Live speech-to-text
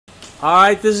All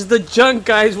right, this is the Junk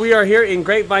Guys. We are here in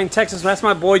Grapevine, Texas. That's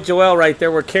my boy Joel right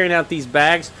there. We're carrying out these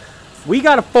bags. We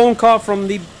got a phone call from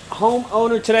the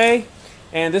homeowner today,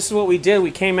 and this is what we did.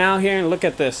 We came out here and look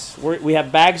at this. We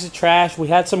have bags of trash. We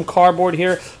had some cardboard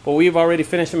here, but we've already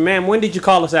finished. Ma'am, when did you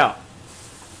call us out?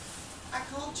 I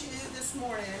called you this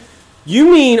morning.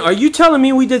 You mean, are you telling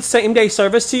me we did same-day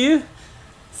service to you?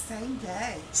 Same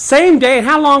day. Same day? And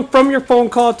how long from your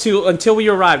phone call to until we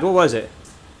arrived? What was it?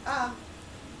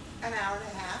 An hour and a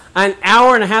half. An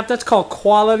hour and a half? That's called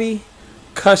quality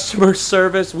customer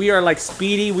service. We are like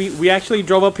speedy. We actually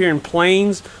drove up here in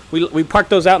planes. We parked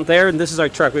those out there, and this is our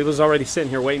truck. We was already sitting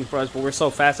here waiting for us, but we're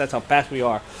so fast. That's how fast we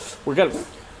are.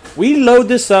 We load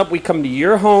this up. We come to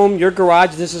your home, your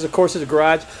garage. This is, of course, is a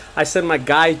garage. I send my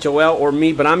guy, Joel, or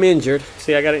me, but I'm injured.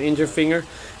 See, I got an injured finger.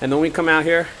 And then we come out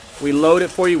here. We load it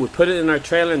for you. We put it in our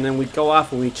trailer, and then we go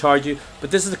off and we charge you.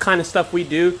 But this is the kind of stuff we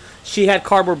do. She had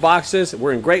cardboard boxes.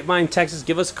 We're in Grapevine, Texas.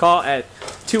 Give us a call at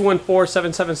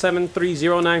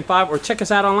 214-777-3095 or check us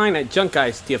out online at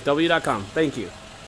junkguysdfw.com. Thank you.